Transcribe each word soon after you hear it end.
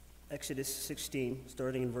Exodus 16,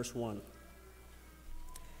 starting in verse 1.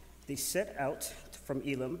 They set out from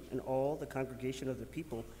Elim, and all the congregation of the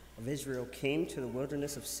people of Israel came to the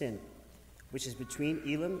wilderness of Sin, which is between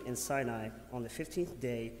Elim and Sinai, on the 15th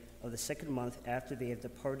day of the second month after they had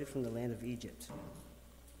departed from the land of Egypt.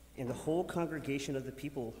 And the whole congregation of the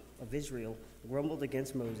people of Israel grumbled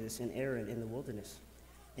against Moses and Aaron in the wilderness.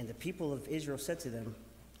 And the people of Israel said to them,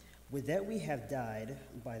 "Would that we had died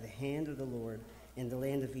by the hand of the Lord in the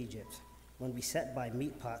land of Egypt, when we sat by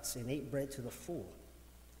meat pots and ate bread to the full.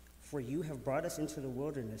 For you have brought us into the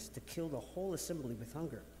wilderness to kill the whole assembly with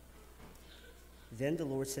hunger." Then the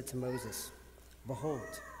Lord said to Moses,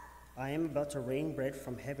 "Behold, I am about to rain bread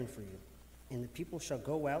from heaven for you, and the people shall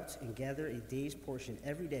go out and gather a day's portion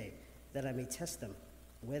every day, that I may test them,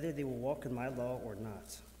 whether they will walk in my law or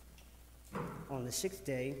not. On the sixth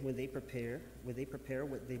day, when they prepare what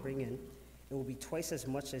they bring in, it will be twice as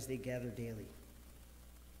much as they gather daily."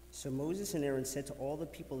 So Moses and Aaron said to all the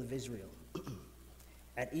people of Israel,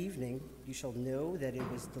 "At evening you shall know that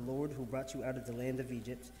it was the Lord who brought you out of the land of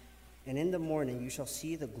Egypt, and in the morning you shall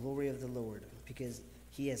see the glory of the Lord, because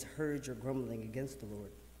he has heard your grumbling against the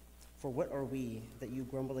Lord. For what are we that you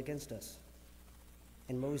grumble against us?"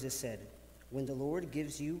 And Moses said, "When the Lord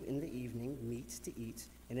gives you in the evening meat to eat,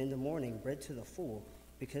 and in the morning bread to the full,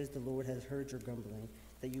 because the Lord has heard your grumbling,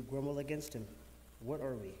 that you grumble against him, what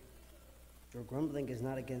are we? Your grumbling is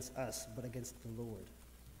not against us, but against the Lord."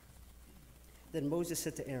 Then Moses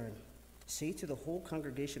said to Aaron, "Say to the whole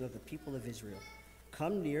congregation of the people of Israel,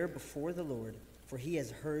 'Come near before the Lord, for he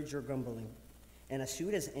has heard your grumbling.'" And as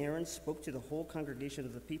soon as Aaron spoke to the whole congregation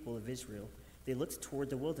of the people of Israel, they looked toward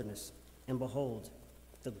the wilderness, and behold,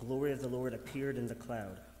 the glory of the Lord appeared in the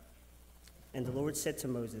cloud. And the Lord said to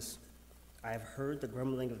Moses, "I have heard the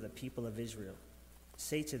grumbling of the people of Israel.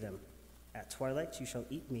 Say to them, at twilight you shall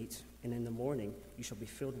eat meat, and in the morning you shall be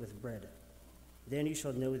filled with bread. Then you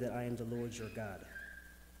shall know that I am the Lord your God."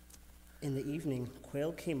 In the evening,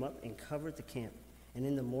 quail came up and covered the camp, and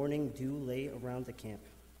in the morning dew lay around the camp.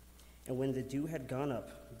 And when the dew had gone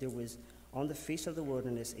up, there was on the face of the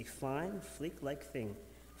wilderness a fine, flake-like thing,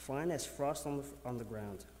 fine as frost on the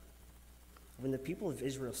ground. When the people of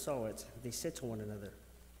Israel saw it, they said to one another,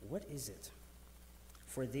 "What is it?"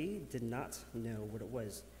 For they did not know what it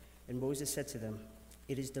was. And Moses said to them,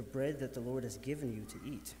 "It is the bread that the Lord has given you to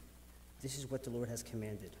eat. This is what the Lord has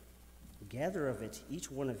commanded. Gather of it, each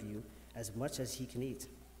one of you, as much as he can eat.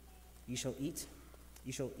 You shall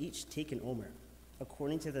each take an omer,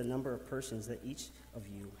 according to the number of persons that each of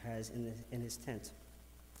you has in his tent."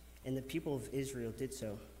 And the people of Israel did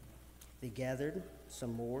so. They gathered,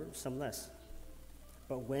 some more, some less.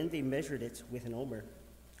 But when they measured it with an omer,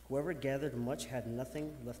 whoever gathered much had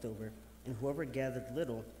nothing left over, and whoever gathered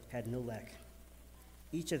little had no lack.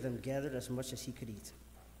 Each of them gathered as much as he could eat.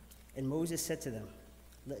 And Moses said to them,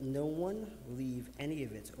 "Let no one leave any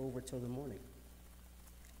of it over till the morning."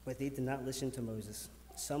 But they did not listen to Moses.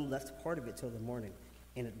 Some left part of it till the morning,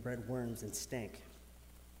 and it bred worms and stank.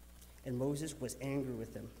 And Moses was angry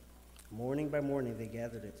with them. Morning by morning they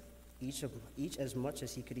gathered it, each as much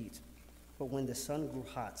as he could eat. But when the sun grew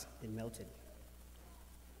hot, it melted.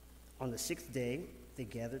 On the sixth day they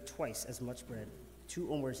gathered twice as much bread,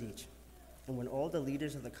 2 omers each. And when all the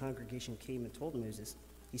leaders of the congregation came and told Moses,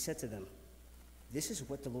 he said to them, "This is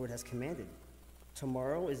what the Lord has commanded.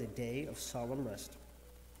 Tomorrow is a day of solemn rest,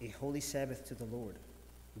 a holy Sabbath to the Lord.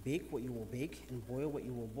 Bake what you will bake, and boil what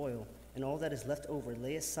you will boil, and all that is left over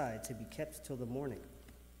lay aside to be kept till the morning."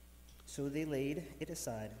 So they laid it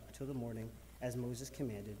aside till the morning, as Moses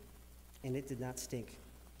commanded, and it did not stink,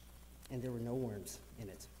 and there were no worms in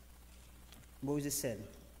it. Moses said,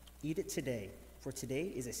 "Eat it today, for today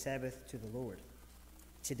is a Sabbath to the Lord.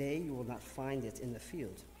 Today you will not find it in the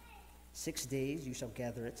field. 6 days you shall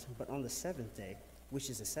gather it, but on the seventh day,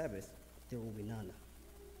 which is a Sabbath, there will be none."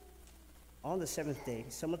 On the seventh day,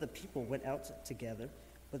 some of the people went out to gather,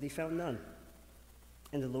 but they found none.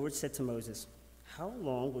 And the Lord said to Moses, "How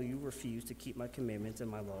long will you refuse to keep my commandments and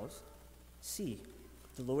my laws? See,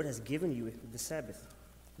 the Lord has given you the Sabbath.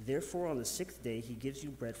 Therefore, on the sixth day, he gives you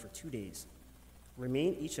bread for 2 days.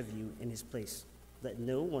 Remain each of you in his place. Let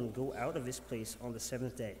no one go out of his place on the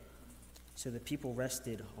seventh day." So the people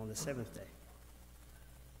rested on the seventh day.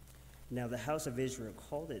 Now the house of Israel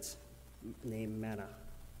called its name manna.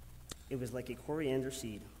 It was like a coriander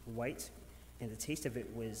seed, white, and the taste of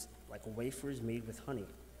it was like wafers made with honey.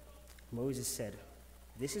 Moses said,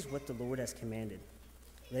 "This is what the Lord has commanded.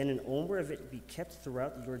 Let an omer of it be kept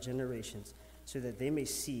throughout your generations, so that they may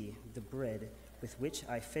see the bread with which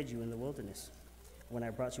I fed you in the wilderness, when I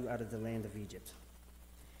brought you out of the land of Egypt."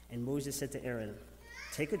 And Moses said to Aaron,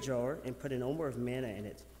 "Take a jar and put an omer of manna in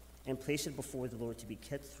it, and place it before the Lord to be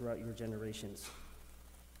kept throughout your generations.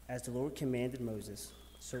 As the Lord commanded Moses,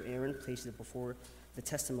 so Aaron placed it before the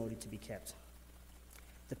testimony to be kept.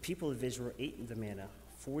 The people of Israel ate the manna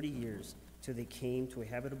 40 years till they came to a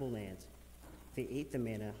habitable land. They ate the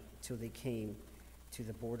manna till they came to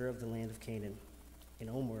the border of the land of Canaan. An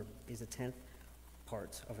omer is a 10th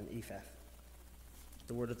part of an ephah.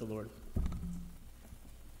 The word of the Lord.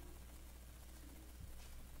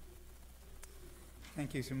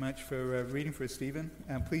 Thank you so much for reading for us, Stephen.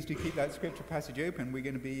 Please do keep that scripture passage open. We're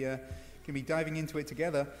going to be diving into it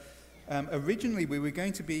together. Originally, we were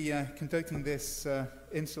going to be conducting this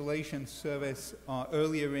installation service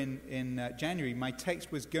earlier in January. My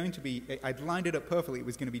text was going to be, I'd lined it up perfectly. It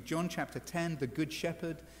was going to be John chapter 10, the Good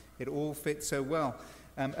Shepherd. It all fits so well.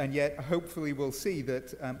 And yet, hopefully, we'll see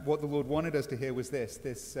that what the Lord wanted us to hear was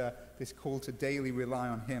this call to daily rely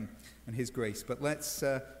on Him and His grace. But let's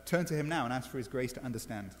turn to Him now and ask for His grace to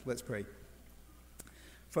understand. Let's pray.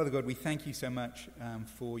 Father God, we thank you so much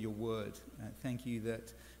for your word. Thank you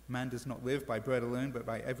that man does not live by bread alone, but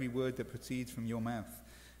by every word that proceeds from your mouth.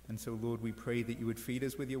 And so, Lord, we pray that you would feed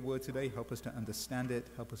us with your word today. Help us to understand it,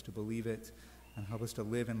 help us to believe it, and help us to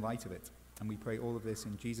live in light of it. And we pray all of this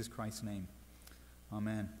in Jesus Christ's name.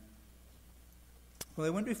 Amen. Well, I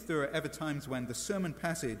wonder if there are ever times when the sermon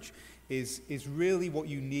passage is really what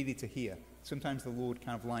you needed to hear. Sometimes the Lord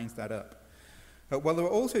kind of lines that up. Well, there are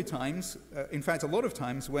also times, in fact, a lot of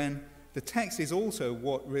times, when the text is also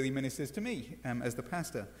what really ministers to me as the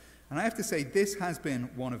pastor. And I have to say, this has been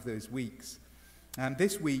one of those weeks.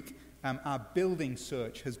 This week, our building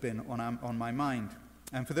search has been on my mind.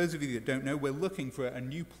 And for those of you that don't know, we're looking for a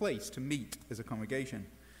new place to meet as a congregation.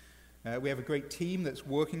 We have a great team that's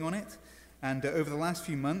working on it. And over the last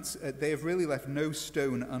few months, they have really left no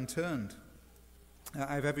stone unturned.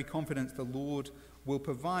 I have every confidence the Lord will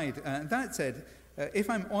provide. That said, if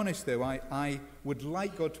I'm honest, though, I would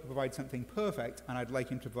like God to provide something perfect, and I'd like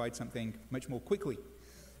Him to provide something much more quickly.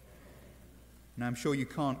 Now, I'm sure you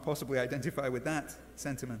can't possibly identify with that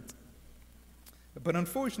sentiment. But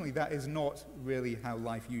unfortunately, that is not really how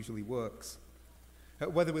life usually works.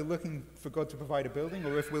 Whether we're looking for God to provide a building,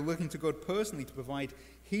 or if we're looking to God personally to provide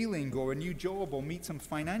healing or a new job or meet some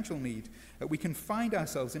financial need, we can find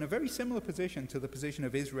ourselves in a very similar position to the position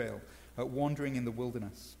of Israel, wandering in the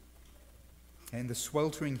wilderness. In the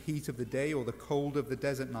sweltering heat of the day or the cold of the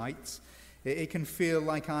desert nights, it can feel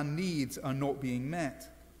like our needs are not being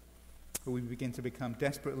met. We begin to become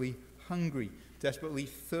desperately hungry, desperately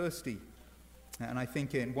thirsty. And I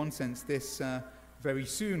think in one sense this very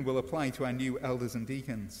soon will apply to our new elders and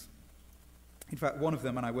deacons. In fact, one of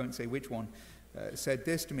them, and I won't say which one, said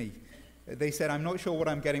this to me. They said, "I'm not sure what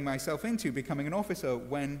I'm getting myself into becoming an officer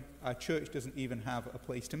when our church doesn't even have a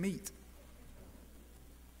place to meet."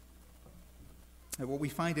 What we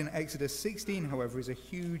find in Exodus 16, however, is a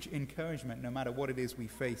huge encouragement no matter what it is we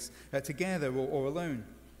face, together or alone.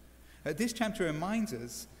 This chapter reminds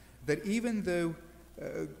us that even though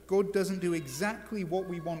God doesn't do exactly what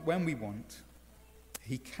we want when we want,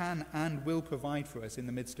 He can and will provide for us in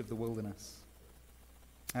the midst of the wilderness.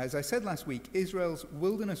 As I said last week, Israel's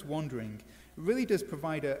wilderness wandering really does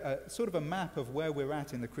provide a sort of a map of where we're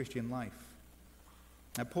at in the Christian life.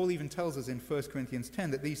 Now, Paul even tells us in 1 Corinthians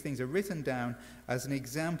 10 that these things are written down as an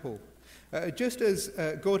example. Just as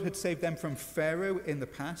God had saved them from Pharaoh in the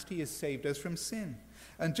past, He has saved us from sin.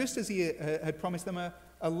 And just as He had promised them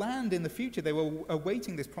a land in the future, they were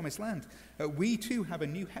awaiting this promised land. We too have a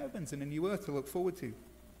new heavens and a new earth to look forward to.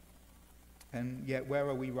 And yet, where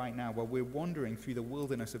are we right now? Well, we're wandering through the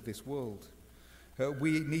wilderness of this world.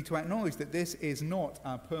 We need to acknowledge that this is not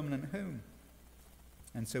our permanent home.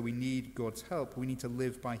 And so we need God's help. We need to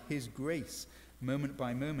live by His grace, moment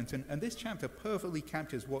by moment. And this chapter perfectly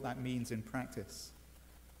captures what that means in practice.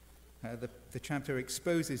 The chapter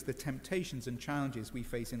exposes the temptations and challenges we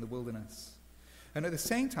face in the wilderness. And at the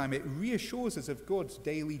same time, it reassures us of God's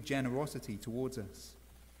daily generosity towards us.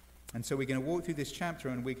 And so we're going to walk through this chapter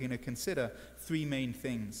and we're going to consider three main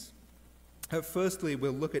things. Firstly,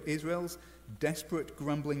 we'll look at Israel's desperate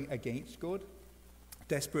grumbling against God.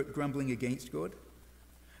 Desperate grumbling against God.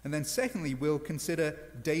 And then secondly, we'll consider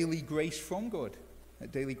daily grace from God.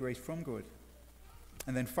 Daily grace from God.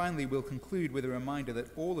 And then finally, we'll conclude with a reminder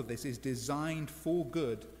that all of this is designed for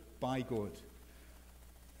good by God.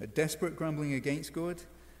 A desperate grumbling against God,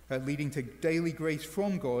 leading to daily grace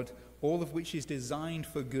from God, all of which is designed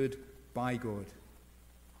for good by God.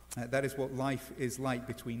 That is what life is like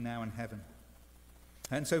between now and heaven.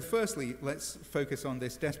 And so firstly, let's focus on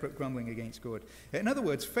this desperate grumbling against God. In other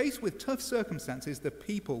words, faced with tough circumstances, the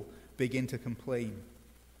people begin to complain.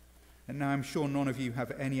 And now I'm sure none of you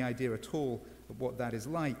have any idea at all what that is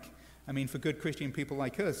like. I mean, for good Christian people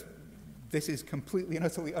like us, this is completely and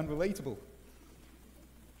utterly unrelatable.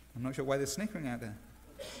 I'm not sure why they're snickering out there.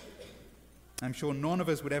 I'm sure none of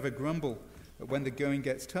us would ever grumble when the going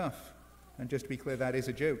gets tough. And just to be clear, that is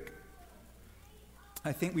a joke.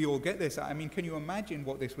 I think we all get this. I mean, can you imagine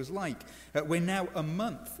what this was like? We're now a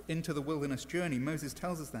month into the wilderness journey. Moses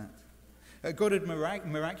tells us that. God had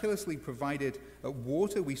miraculously provided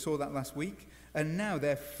water. We saw that last week. And now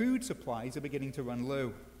their food supplies are beginning to run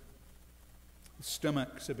low.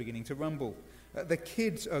 Stomachs are beginning to rumble. The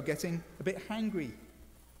kids are getting a bit hangry.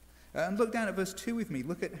 And look down at verse 2 with me.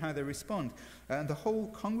 Look at how they respond. And the whole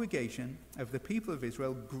congregation of the people of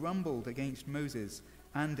Israel grumbled against Moses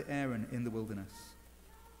and Aaron in the wilderness.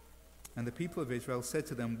 And the people of Israel said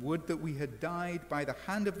to them, "Would that we had died by the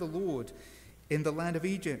hand of the Lord in the land of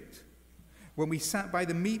Egypt, when we sat by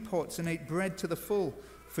the meat pots and ate bread to the full,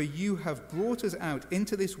 for you have brought us out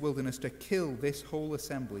into this wilderness to kill this whole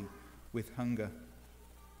assembly with hunger."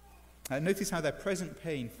 Notice how their present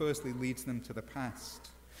pain firstly leads them to the past.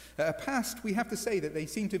 A past, we have to say, that they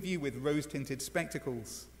seem to view with rose-tinted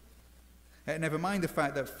spectacles. Never mind the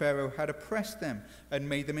fact that Pharaoh had oppressed them and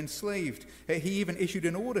made them enslaved. He even issued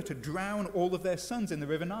an order to drown all of their sons in the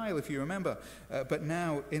River Nile, if you remember. But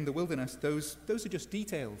now, in the wilderness, those are just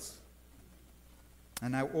details.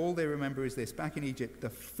 And now all they remember is this. Back in Egypt, the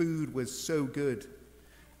food was so good.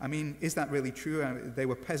 I mean, is that really true? They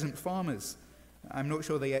were peasant farmers. I'm not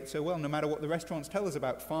sure they ate so well, no matter what the restaurants tell us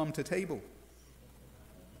about farm to table.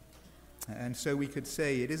 And so we could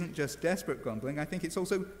say it isn't just desperate grumbling. I think it's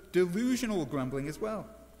also delusional grumbling as well.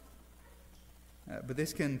 But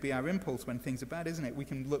this can be our impulse when things are bad, isn't it? We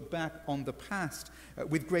can look back on the past.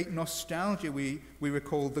 With great nostalgia, we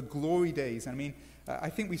recall the glory days. I mean, I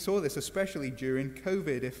think we saw this especially during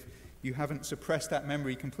COVID, if you haven't suppressed that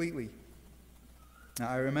memory completely. Now,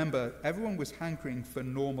 I remember everyone was hankering for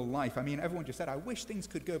normal life. I mean, everyone just said, "I wish things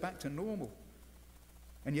could go back to normal."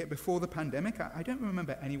 And yet before the pandemic, I don't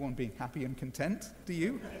remember anyone being happy and content. Do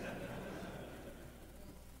you?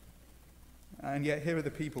 And yet here are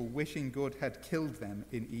the people wishing God had killed them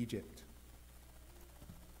in Egypt.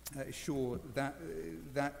 Sure,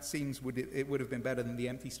 that seems it would have been better than the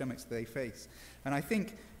empty stomachs they face. And I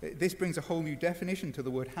think this brings a whole new definition to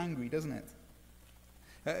the word hangry, doesn't it?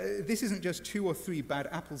 This isn't just 2 or 3 bad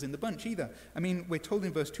apples in the bunch either. I mean, we're told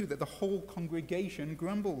in verse 2 that the whole congregation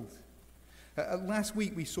grumbled. Last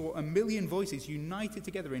week we saw 1 million voices united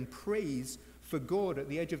together in praise for God at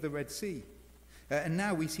the edge of the Red Sea. And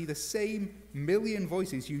now we see the same 1 million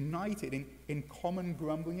voices united in common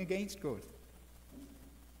grumbling against God.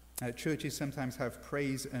 Churches sometimes have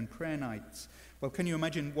praise and prayer nights. Well, can you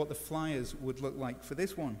imagine what the flyers would look like for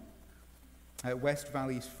this one? West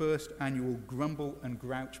Valley's first annual Grumble and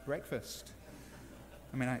Grouch breakfast.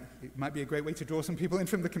 I mean, it might be a great way to draw some people in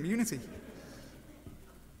from the community.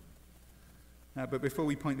 But before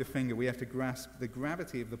we point the finger, we have to grasp the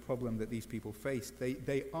gravity of the problem that these people faced.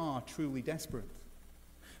 They are truly desperate.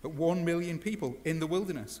 1 million people in the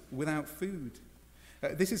wilderness without food.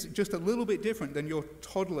 This is just a little bit different than your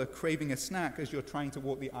toddler craving a snack as you're trying to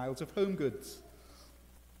walk the aisles of Home Goods.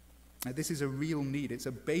 This is a real need. It's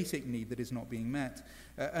a basic need that is not being met.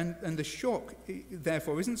 And the shock,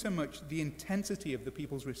 therefore, isn't so much the intensity of the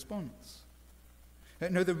people's response.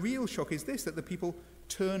 No, the real shock is this, that the people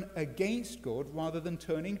turn against God rather than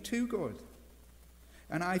turning to God.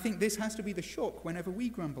 And I think this has to be the shock whenever we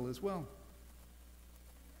grumble as well.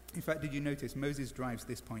 In fact, did you notice Moses drives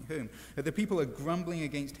this point home? The people are grumbling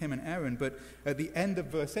against him and Aaron, but at the end of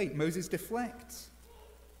verse 8, Moses deflects.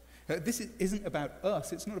 This isn't about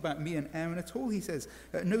us. It's not about me and Aaron at all, he says.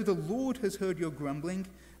 No, the Lord has heard your grumbling,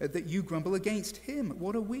 that you grumble against him.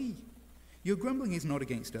 What are we? Your grumbling is not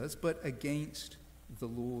against us, but against the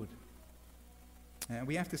Lord.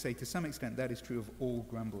 We have to say, to some extent, that is true of all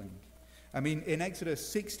grumbling. I mean, in Exodus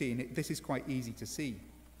 16, this is quite easy to see.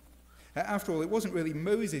 After all, it wasn't really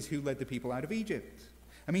Moses who led the people out of Egypt.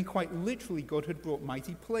 I mean, quite literally, God had brought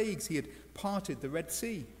mighty plagues. He had parted the Red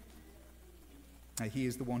Sea. He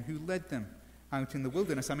is the one who led them out in the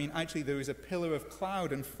wilderness. I mean, actually, there is a pillar of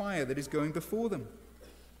cloud and fire that is going before them.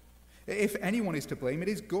 If anyone is to blame, it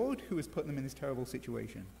is God who has put them in this terrible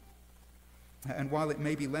situation. And while it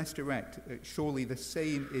may be less direct, surely the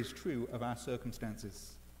same is true of our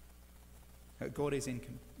circumstances. God is in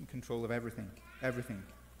control of everything.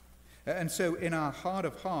 And so in our heart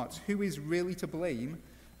of hearts, who is really to blame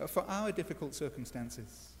for our difficult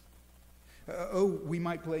circumstances? We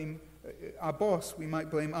might blame our boss, we might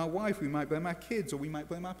blame our wife, we might blame our kids, or we might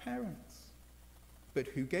blame our parents. But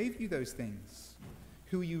who gave you those things?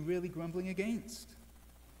 Who are you really grumbling against?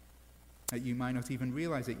 You might not even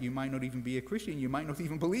realize it. You might not even be a Christian. You might not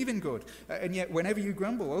even believe in God. And yet, whenever you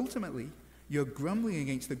grumble, ultimately, you're grumbling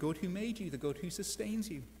against the God who made you, the God who sustains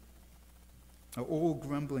you. All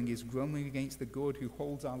grumbling is grumbling against the God who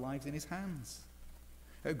holds our lives in his hands.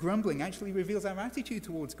 Grumbling actually reveals our attitude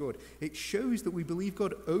towards God. It shows that we believe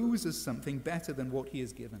God owes us something better than what he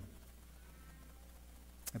has given.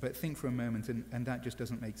 But think for a moment, and that just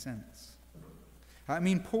doesn't make sense. I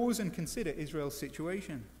mean, pause and consider Israel's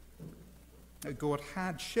situation. God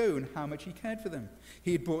had shown how much he cared for them.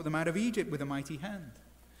 He had brought them out of Egypt with a mighty hand.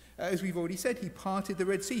 As we've already said, he parted the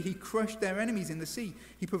Red Sea. He crushed their enemies in the sea.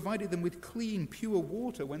 He provided them with clean, pure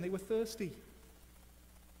water when they were thirsty.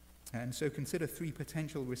 And so consider three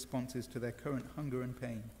potential responses to their current hunger and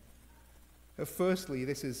pain. Firstly,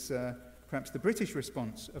 this is perhaps the British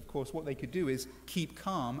response. Of course, what they could do is keep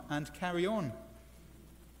calm and carry on.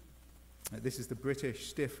 This is the British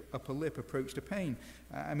stiff upper lip approach to pain.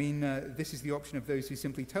 This is the option of those who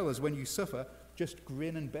simply tell us, when you suffer, just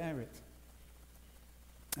grin and bear it.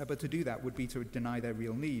 But to do that would be to deny their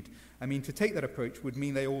real need. To take that approach would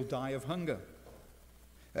mean they all die of hunger.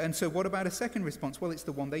 And so what about a second response? Well, it's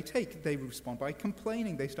the one they take. They respond by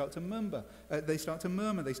complaining. They start to murmur. They start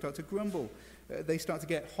to grumble. They start to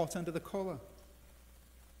get hot under the collar.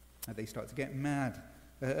 They start to get mad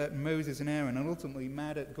at Moses and Aaron, and ultimately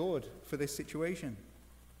mad at God for this situation.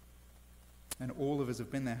 And all of us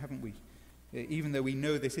have been there, haven't we? Even though we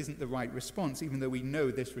know this isn't the right response, even though we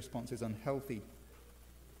know this response is unhealthy,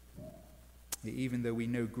 even though we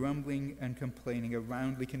know grumbling and complaining are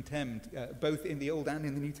roundly condemned, both in the Old and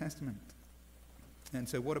in the New Testament. And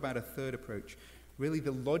so what about a third approach? Really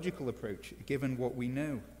the logical approach, given what we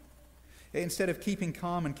know. Instead of keeping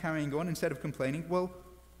calm and carrying on, instead of complaining, well,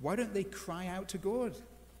 why don't they cry out to God?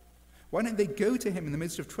 Why don't they go to him in the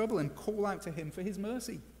midst of trouble and call out to him for his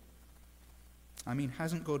mercy?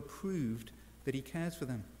 Hasn't God proved that he cares for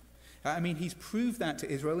them? He's proved that to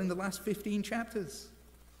Israel in the last 15 chapters.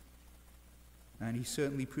 And he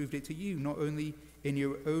certainly proved it to you, not only in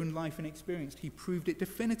your own life and experience. He proved it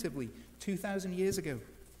definitively 2,000 years ago.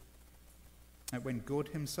 And when God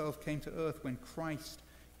himself came to earth, when Christ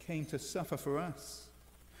came to suffer for us.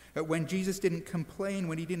 When Jesus didn't complain,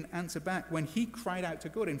 when he didn't answer back, when he cried out to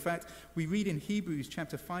God. In fact, we read in Hebrews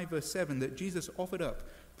chapter 5, verse 7, that Jesus offered up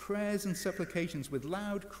prayers and supplications with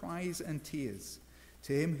loud cries and tears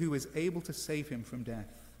to him who was able to save him from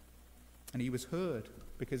death. And he was heard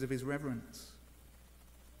because of his reverence.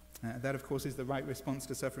 That, of course, is the right response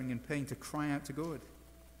to suffering and pain, to cry out to God.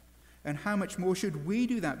 And how much more should we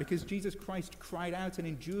do that? Because Jesus Christ cried out and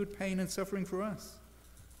endured pain and suffering for us.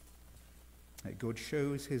 God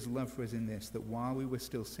shows his love for us in this, that while we were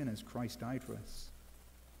still sinners, Christ died for us.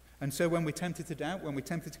 And so when we're tempted to doubt, when we're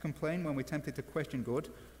tempted to complain, when we're tempted to question God,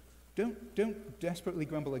 don't desperately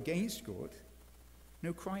grumble against God.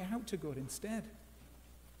 No, cry out to God instead.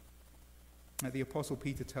 The Apostle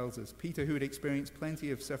Peter tells us, Peter, who had experienced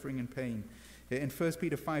plenty of suffering and pain, in 1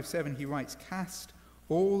 Peter 5:7 he writes, "Cast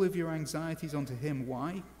all of your anxieties onto him."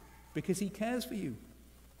 Why? Because he cares for you.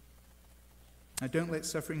 Now, don't let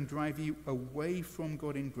suffering drive you away from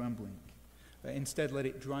God in grumbling. Instead, let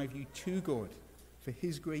it drive you to God for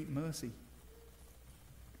his great mercy.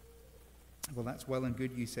 Well, that's well and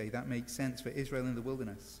good, you say. That makes sense for Israel in the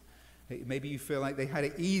wilderness. Maybe you feel like they had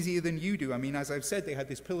it easier than you do. As I've said, they had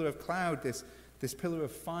this pillar of cloud, this pillar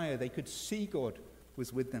of fire. They could see God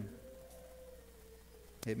was with them.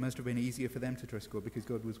 It must have been easier for them to trust God because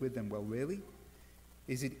God was with them. Well, really?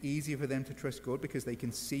 Is it easier for them to trust God because they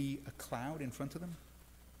can see a cloud in front of them?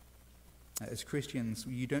 As Christians,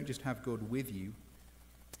 you don't just have God with you,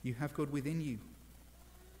 you have God within you.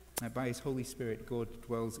 By his Holy Spirit, God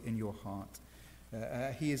dwells in your heart.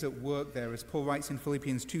 He is at work there, as Paul writes in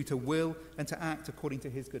Philippians 2, to will and to act according to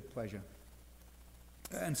his good pleasure.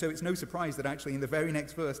 And so it's no surprise that actually in the very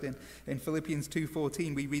next verse, in Philippians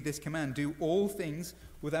 2:14, we read this command, "Do all things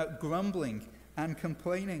without grumbling and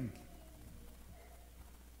complaining."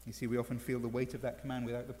 You see, we often feel the weight of that command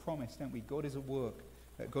without the promise, don't we? God is at work.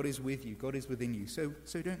 God is with you. God is within you. So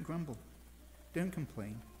don't grumble. Don't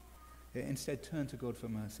complain. Instead, turn to God for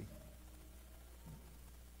mercy.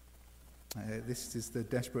 This is the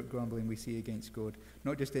desperate grumbling we see against God,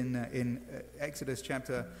 not just in Exodus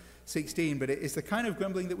chapter 16, but it's the kind of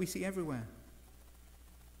grumbling that we see everywhere.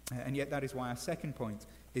 And yet that is why our second point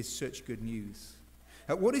is such good news.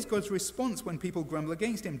 What is God's response when people grumble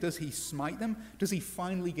against him? Does he smite them? Does he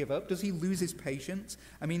finally give up? Does he lose his patience?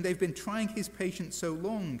 They've been trying his patience so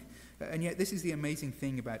long, and yet this is the amazing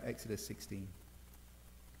thing about Exodus 16.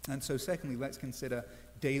 And so secondly, let's consider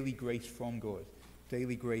daily grace from God.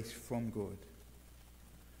 Daily grace from God.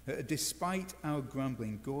 Despite our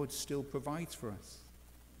grumbling, God still provides for us.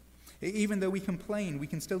 Even though we complain, we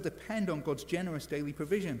can still depend on God's generous daily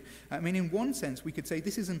provision. I mean, in one sense, we could say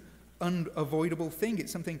this is an unavoidable thing.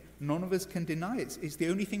 It's something none of us can deny. It's the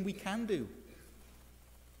only thing we can do.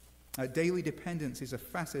 Daily dependence is a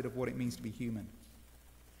facet of what it means to be human.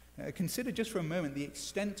 Consider just for a moment the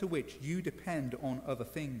extent to which you depend on other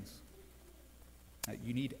things.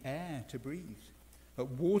 You need air to breathe,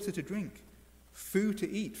 water to drink, food to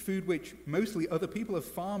eat, food which mostly other people have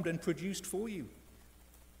farmed and produced for you.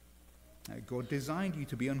 God designed you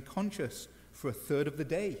to be unconscious for a third of the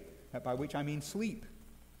day, by which I mean sleep.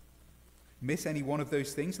 Miss any one of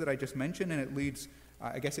those things that I just mentioned, and it leads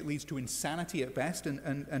to insanity at best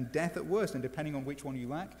and death at worst, and depending on which one you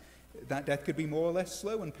lack, that death could be more or less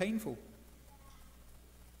slow and painful.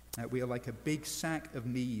 We are like a big sack of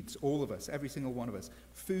needs, all of us, every single one of us.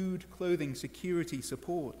 Food, clothing, security,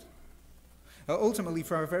 support. Ultimately,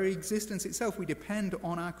 for our very existence itself, we depend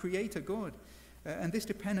on our Creator, God. And this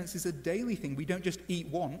dependence is a daily thing. We don't just eat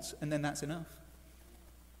once and then that's enough.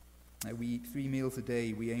 We eat 3 meals a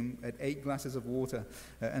day. We aim at 8 glasses of water.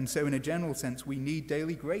 And so in a general sense, we need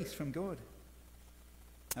daily grace from God.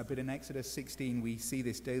 But in Exodus 16, we see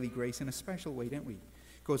this daily grace in a special way, don't we?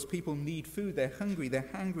 God's people need food. They're hungry. They're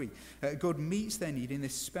hangry. God meets their need in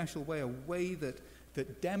this special way, a way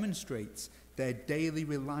that demonstrates their daily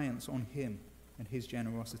reliance on Him and His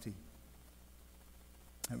generosity.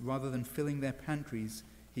 Rather than filling their pantries,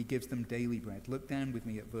 He gives them daily bread. Look down with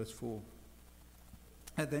me at verse 4.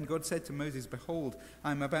 Then God said to Moses, "Behold,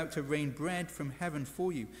 I am about to rain bread from heaven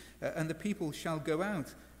for you, and the people shall go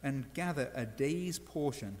out and gather a day's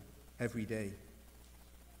portion every day."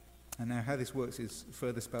 And now how this works is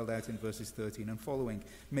further spelled out in verses 13 and following.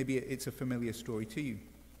 Maybe it's a familiar story to you.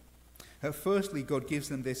 Firstly, God gives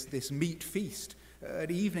them this meat feast,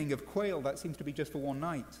 an evening of quail that seems to be just for one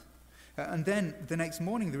night. And then the next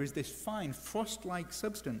morning there is this fine frost-like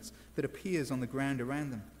substance that appears on the ground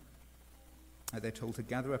around them. They're told to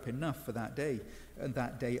gather up enough for that day, and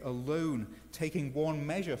that day alone, taking one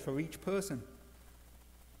measure for each person.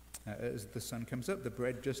 As the sun comes up, the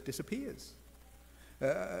bread just disappears.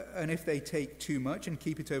 And if they take too much and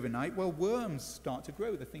keep it overnight, well, worms start to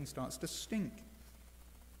grow. The thing starts to stink.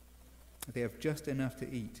 They have just enough to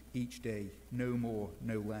eat each day, no more,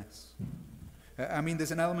 no less. I mean,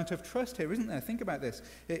 there's an element of trust here, isn't there? Think about this.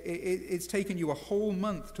 It's taken you a whole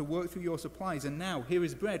month to work through your supplies, and now here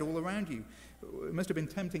is bread all around you. It must have been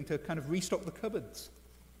tempting to kind of restock the cupboards.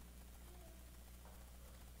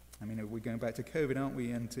 I mean, we're going back to COVID, aren't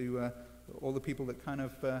we? And to all the people that kind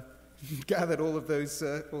of gathered all of those,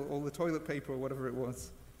 all the toilet paper or whatever it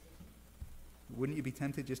was. Wouldn't you be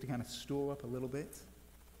tempted just to kind of store up a little bit?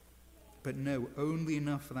 But no, only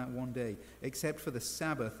enough for that one day, except for the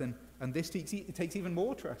Sabbath. And this takes even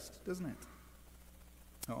more trust, doesn't it?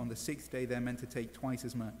 On the 6th day, they're meant to take twice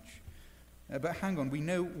as much. But hang on, we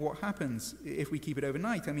know what happens if we keep it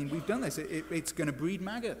overnight. I mean, we've done this. It's going to breed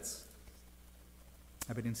maggots.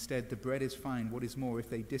 But instead, the bread is fine. What is more, if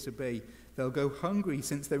they disobey, they'll go hungry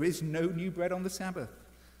since there is no new bread on the Sabbath.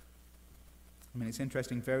 I mean, it's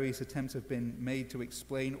interesting, various attempts have been made to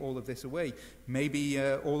explain all of this away. Maybe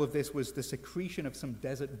all of this was the secretion of some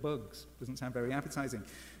desert bugs. Doesn't sound very appetizing.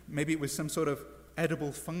 Maybe it was some sort of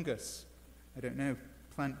edible fungus. I don't know,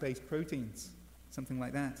 plant-based proteins, something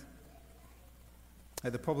like that.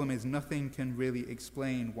 The problem is nothing can really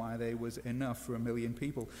explain why there was enough for 1 million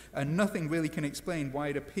people. And nothing really can explain why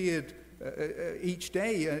it appeared each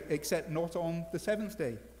day except not on the 7th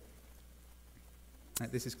day.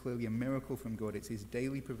 This is clearly a miracle from God. It's His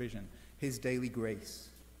daily provision, His daily grace.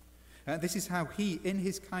 This is how He, in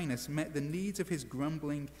His kindness, met the needs of His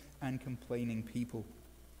grumbling and complaining people.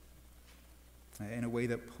 In a way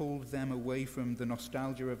that pulled them away from the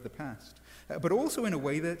nostalgia of the past. But also in a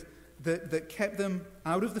way that kept them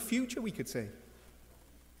out of the future, we could say.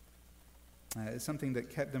 Something that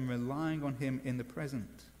kept them relying on Him in the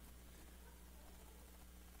present.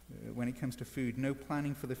 When it comes to food, no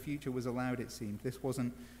planning for the future was allowed, it seemed. This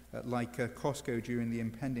wasn't like Costco during the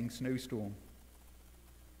impending snowstorm,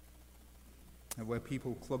 where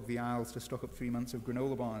people clogged the aisles to stock up 3 months of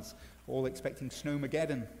granola bars, all expecting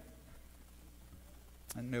Snowmageddon.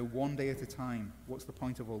 And no, one day at a time. What's the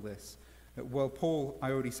point of all this? Well, Paul,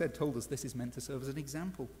 I already said, told us this is meant to serve as an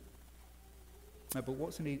example. But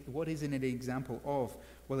what is an example of?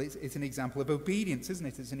 Well, it's an example of obedience, isn't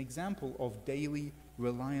it? It's an example of daily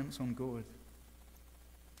reliance on God.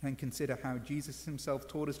 And consider how Jesus Himself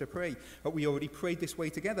taught us to pray. But we already prayed this way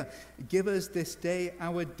together. Give us this day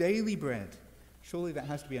our daily bread. Surely that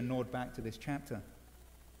has to be a nod back to this chapter.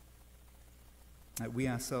 We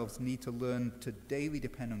ourselves need to learn to daily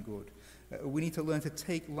depend on God. We need to learn to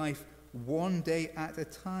take life one day at a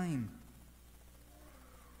time.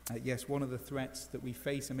 Yes, one of the threats that we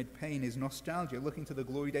face amid pain is nostalgia, looking to the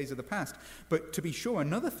glory days of the past. But to be sure,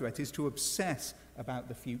 another threat is to obsess about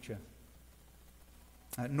the future.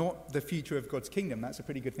 Not the future of God's kingdom, that's a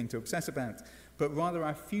pretty good thing to obsess about, but rather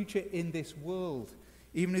our future in this world,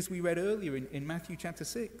 even as we read earlier in Matthew chapter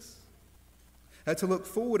 6. To look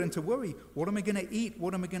forward and to worry, what am I going to eat?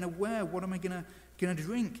 What am I going to wear? What am I going to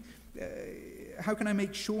drink? How can I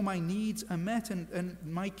make sure my needs are met and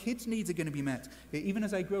my kids' needs are going to be met, even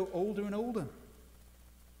as I grow older and older?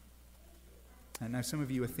 And now some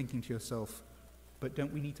of you are thinking to yourself, but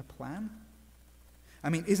don't we need to plan? I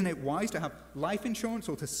mean, isn't it wise to have life insurance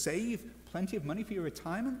or to save plenty of money for your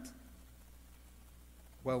retirement?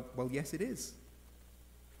 Well, yes, it is.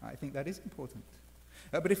 I think that is important.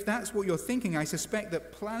 But if that's what you're thinking, I suspect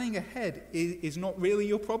that planning ahead is not really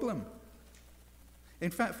your problem. In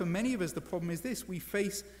fact, for many of us, the problem is this. We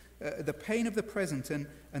face the pain of the present, and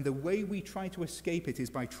the way we try to escape it is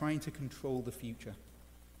by trying to control the future.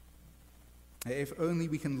 If only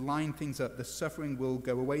we can line things up, the suffering will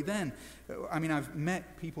go away then. I mean, I've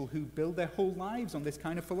met people who build their whole lives on this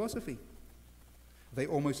kind of philosophy. They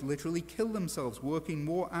almost literally kill themselves, working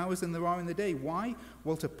more hours than there are in the day. Why?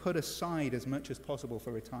 Well, to put aside as much as possible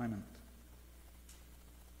for retirement.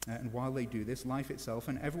 And while they do this, life itself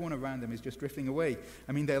and everyone around them is just drifting away.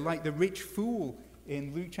 I mean, they're like the rich fool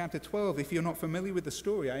in Luke chapter 12. If you're not familiar with the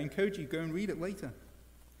story, I encourage you, go and read it later.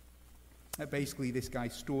 Basically, this guy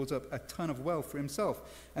stores up a ton of wealth for himself.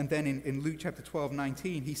 And then in Luke chapter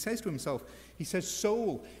 12:19, he says to himself, he says,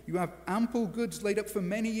 "Soul, you have ample goods laid up for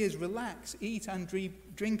many years. Relax, eat and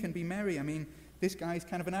drink and be merry." I mean, this guy is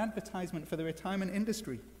kind of an advertisement for the retirement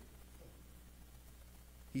industry.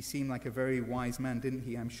 He seemed like a very wise man, didn't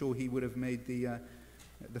he? I'm sure he would have made the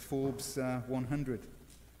Forbes 100.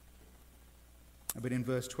 But in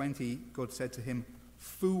verse 20, God said to him,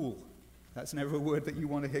 "Fool." That's never a word that you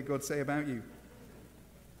want to hear God say about you.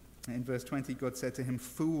 In verse 20, God said to him,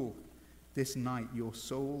 "Fool, this night your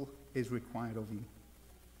soul is required of you."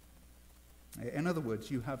 In other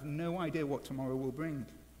words, you have no idea what tomorrow will bring.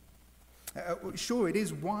 Sure, it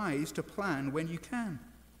is wise to plan when you can,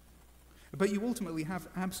 but you ultimately have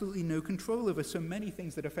absolutely no control over so many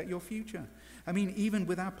things that affect your future. I mean, even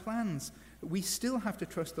with our plans, we still have to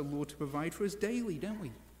trust the Lord to provide for us daily, don't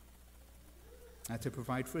we? To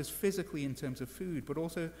provide for us physically in terms of food, but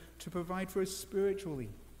also to provide for us spiritually.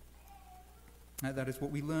 That is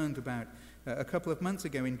what we learned about a couple of months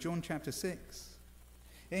ago in John chapter 6.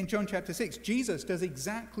 In John chapter 6, Jesus does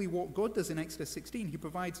exactly what God does in Exodus 16. He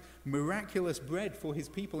provides miraculous bread for his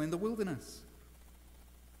people in the wilderness.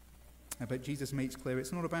 But Jesus makes clear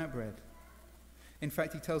it's not about bread. In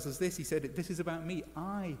fact, he tells us this. He said, "This is about me.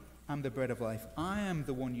 I am the bread of life. I am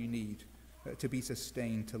the one you need to be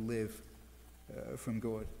sustained, to live from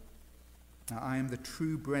God. I am the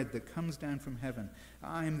true bread that comes down from heaven.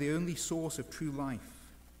 I am the only source of true life."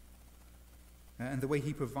 And the way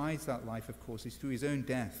he provides that life, of course, is through his own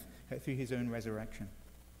death, through his own resurrection.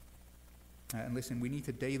 And listen, we need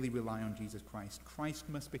to daily rely on Jesus Christ. Christ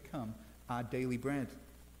must become our daily bread.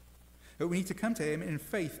 But we need to come to him in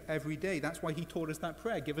faith every day. That's why he taught us that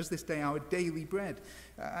prayer. Give us this day our daily bread.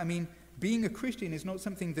 I mean, being a Christian is not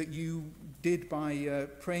something that you did by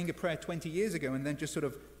praying a prayer 20 years ago and then just sort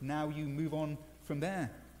of now you move on from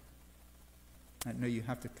there. No, you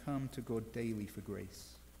have to come to God daily for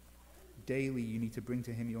grace. Daily you need to bring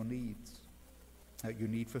to him your needs. Your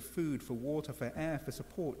need for food, for water, for air, for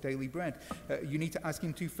support, daily bread. You need to ask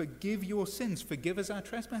him to forgive your sins, forgive us our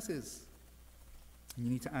trespasses. You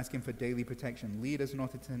need to ask him for daily protection. Lead us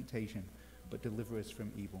not into temptation, but deliver us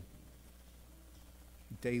from evil.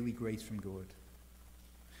 Daily grace from God.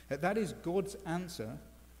 That is God's answer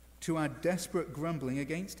to our desperate grumbling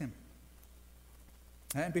against him.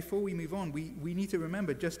 And before we move on, we need to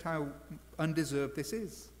remember just how undeserved this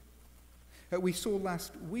is. We saw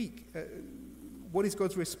last week, what is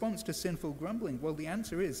God's response to sinful grumbling? Well, the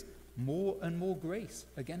answer is more and more grace,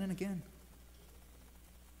 again and again.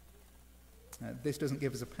 This doesn't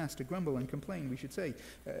give us a pass to grumble and complain, we should say.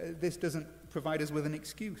 This doesn't provide us with an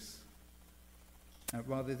excuse.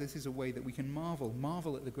 Rather, this is a way that we can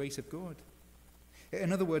marvel at the grace of God.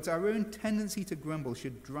 In other words, our own tendency to grumble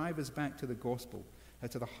should drive us back to the gospel,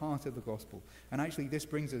 to the heart of the gospel. And actually, this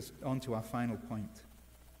brings us on to our final point.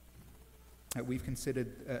 We've considered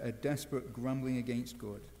a desperate grumbling against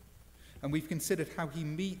God. And we've considered how he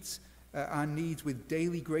meets our needs with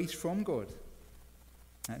daily grace from God.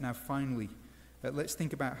 Now, finally, let's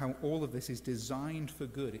think about how all of this is designed for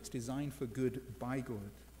good. It's designed for good by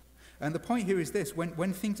God. And the point here is this: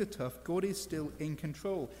 when things are tough, God is still in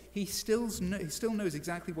control. He still knows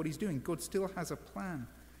exactly what he's doing. God still has a plan.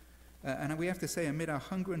 And we have to say, amid our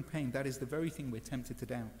hunger and pain, that is the very thing we're tempted to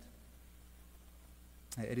doubt.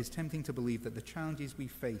 It is tempting to believe that the challenges we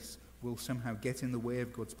face will somehow get in the way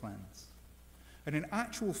of God's plans. And in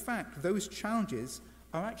actual fact, those challenges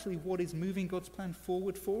are actually what is moving God's plan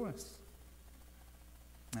forward for us.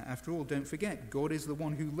 After all, don't forget, God is the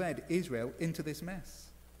one who led Israel into this mess.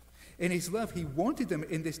 In his love, he wanted them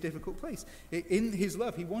in this difficult place. In his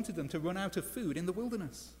love, he wanted them to run out of food in the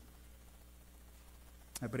wilderness.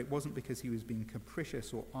 But it wasn't because he was being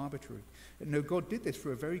capricious or arbitrary. No, God did this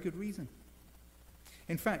for a very good reason.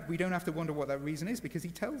 In fact, we don't have to wonder what that reason is, because he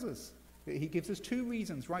tells us. He gives us two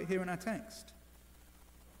reasons right here in our text.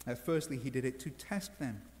 Firstly, he did it to test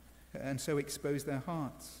them, and so expose their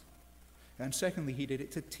hearts. And secondly, he did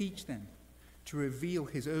it to teach them, to reveal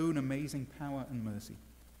his own amazing power and mercy.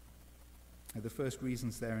 The first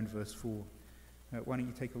reason's there in verse 4. Why don't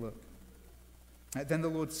you take a look? Then the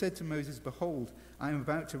Lord said to Moses, "Behold, I am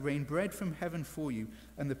about to rain bread from heaven for you,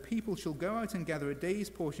 and the people shall go out and gather a day's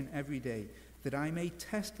portion every day, that I may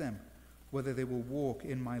test them, whether they will walk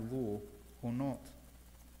in my law or not."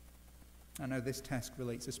 I know this test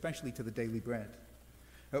relates especially to the daily bread.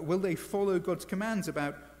 Will they follow God's commands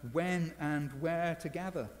about when and where to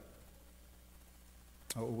gather?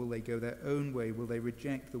 Or will they go their own way? Will they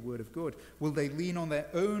reject the word of God? Will they lean on their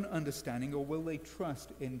own understanding, or will they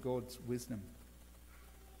trust in God's wisdom?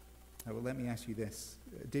 Well, let me ask you this.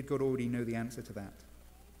 Did God already know the answer to that?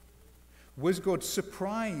 Was God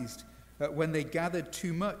surprised when they gathered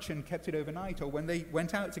too much and kept it overnight, or when they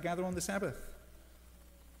went out to gather on the Sabbath?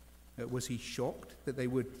 Was he shocked that they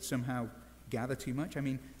would somehow gather too much? I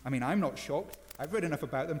mean, I'm not shocked. I've read enough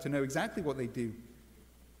about them to know exactly what they do.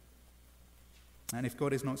 And if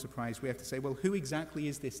God is not surprised, we have to say, well, who exactly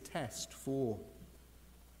is this test for?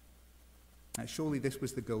 Surely this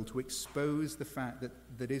was the goal, to expose the fact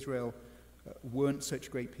that Israel weren't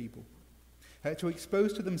such great people. To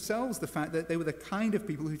expose to themselves the fact that they were the kind of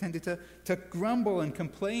people who tended to grumble and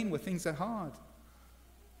complain when things are hard.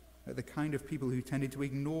 The kind of people who tended to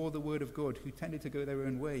ignore the word of God, who tended to go their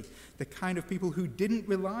own way. The kind of people who didn't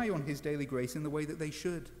rely on his daily grace in the way that they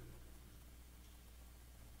should.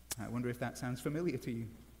 I wonder if that sounds familiar to you.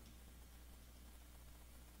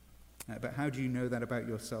 But how do you know that about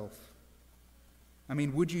yourself? I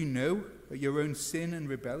mean, would you know your own sin and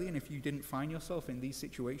rebellion if you didn't find yourself in these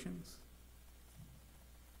situations?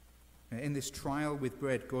 In this trial with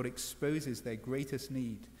bread, God exposes their greatest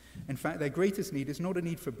need. In fact, their greatest need is not a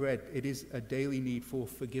need for bread, it is a daily need for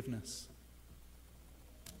forgiveness.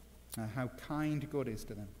 How kind God is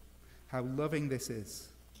to them. How loving this is.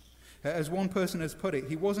 As one person has put it,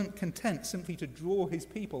 he wasn't content simply to draw his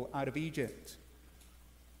people out of Egypt.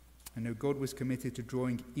 And no, God was committed to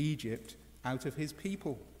drawing Egypt out of his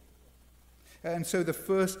people. And so the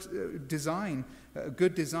first design,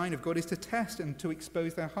 good design of God, is to test and to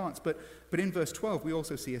expose their hearts. But in verse 12, we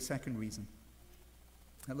also see a second reason.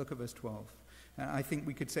 Look at verse 12. I think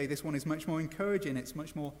we could say this one is much more encouraging. It's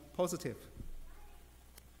much more positive.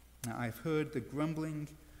 Now, I've heard the grumbling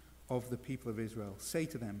of the people of Israel. Say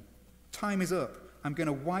to them, time is up. I'm going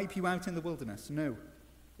to wipe you out in the wilderness. No,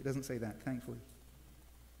 it doesn't say that, thankfully.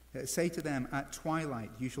 Say to them, at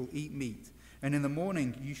twilight you shall eat meat, and in the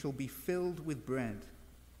morning you shall be filled with bread.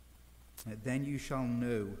 Then you shall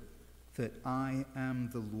know that I am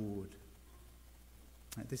the Lord.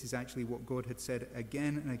 This is actually what God had said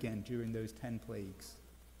again and again during those 10 plagues.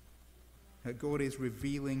 God is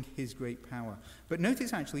revealing his great power. But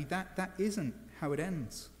notice actually that isn't how it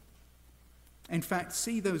ends. In fact,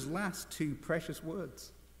 see those last two precious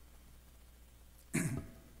words.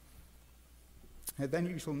 Then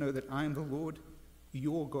you shall know that I am the Lord,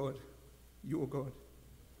 your God, your God.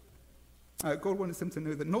 God wants them to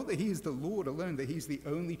know that not that he is the Lord alone, that he's the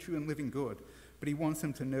only true and living God, but he wants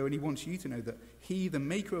them to know, and he wants you to know, that he, the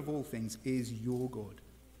maker of all things, is your God.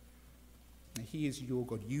 Now, he is your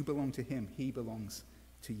God. You belong to him. He belongs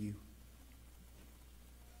to you.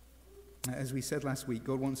 As we said last week,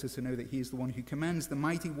 God wants us to know that he is the one who commands the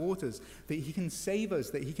mighty waters, that he can save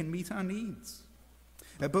us, that he can meet our needs.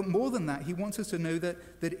 But more than that, he wants us to know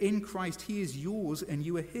that in Christ he is yours and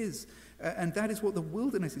you are his. And that is what the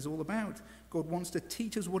wilderness is all about. God wants to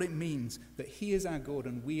teach us what it means that he is our God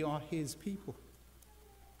and we are his people.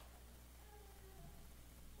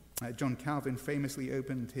 John Calvin famously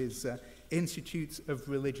opened his Institutes of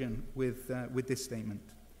Religion with this statement.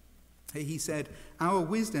 He said, our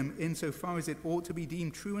wisdom, insofar as it ought to be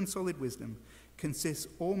deemed true and solid wisdom, consists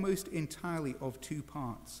almost entirely of two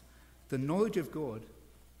parts, the knowledge of God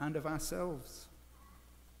and of ourselves.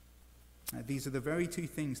 These are the very two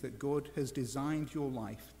things that God has designed your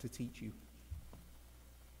life to teach you.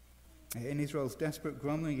 In Israel's desperate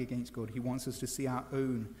grumbling against God, he wants us to see our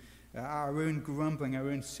own grumbling, our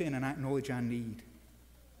own sin, and acknowledge our need.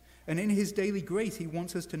 And in his daily grace, he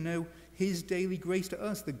wants us to know his daily grace to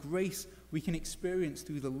us, the grace we can experience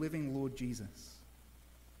through the living Lord Jesus.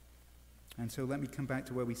 And so let me come back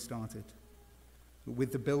to where we started,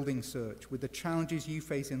 with the building search, with the challenges you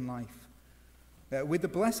face in life, with the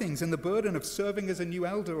blessings and the burden of serving as a new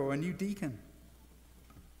elder or a new deacon.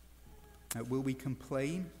 Will we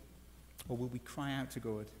complain, or will we cry out to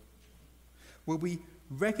God? Will we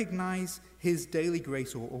recognize his daily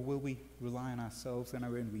grace, or will we rely on ourselves and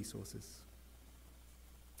our own resources?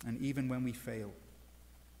 And even when we fail,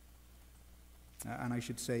 and I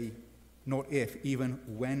should say, not if, even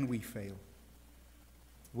when we fail,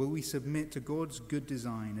 will we submit to God's good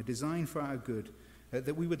design, a design for our good,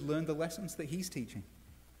 that we would learn the lessons that he's teaching?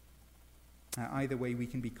 Either way, we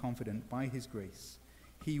can be confident by his grace.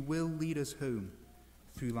 He will lead us home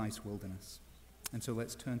through life's wilderness. And so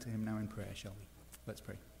let's turn to him now in prayer, shall we? Let's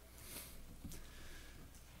pray.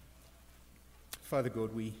 Father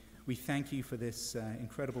God, we thank you for this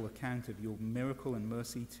incredible account of your miracle and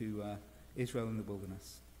mercy to Israel in the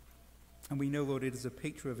wilderness. And we know, Lord, it is a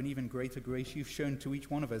picture of an even greater grace you've shown to each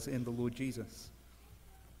one of us in the Lord Jesus.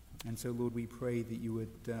 And so, Lord, we pray that you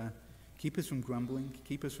would keep us from grumbling,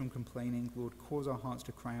 keep us from complaining. Lord, cause our hearts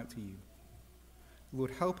to cry out to you.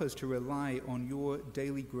 Lord, help us to rely on your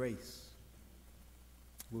daily grace.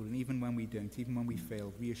 Lord, and even when we don't, even when we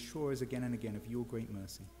fail, reassure us again and again of your great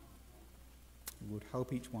mercy. Lord,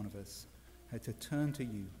 help each one of us to turn to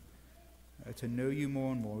you, to know you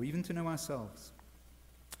more and more, even to know ourselves.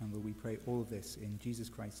 And Lord, we pray all of this in Jesus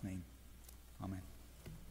Christ's name. Amen.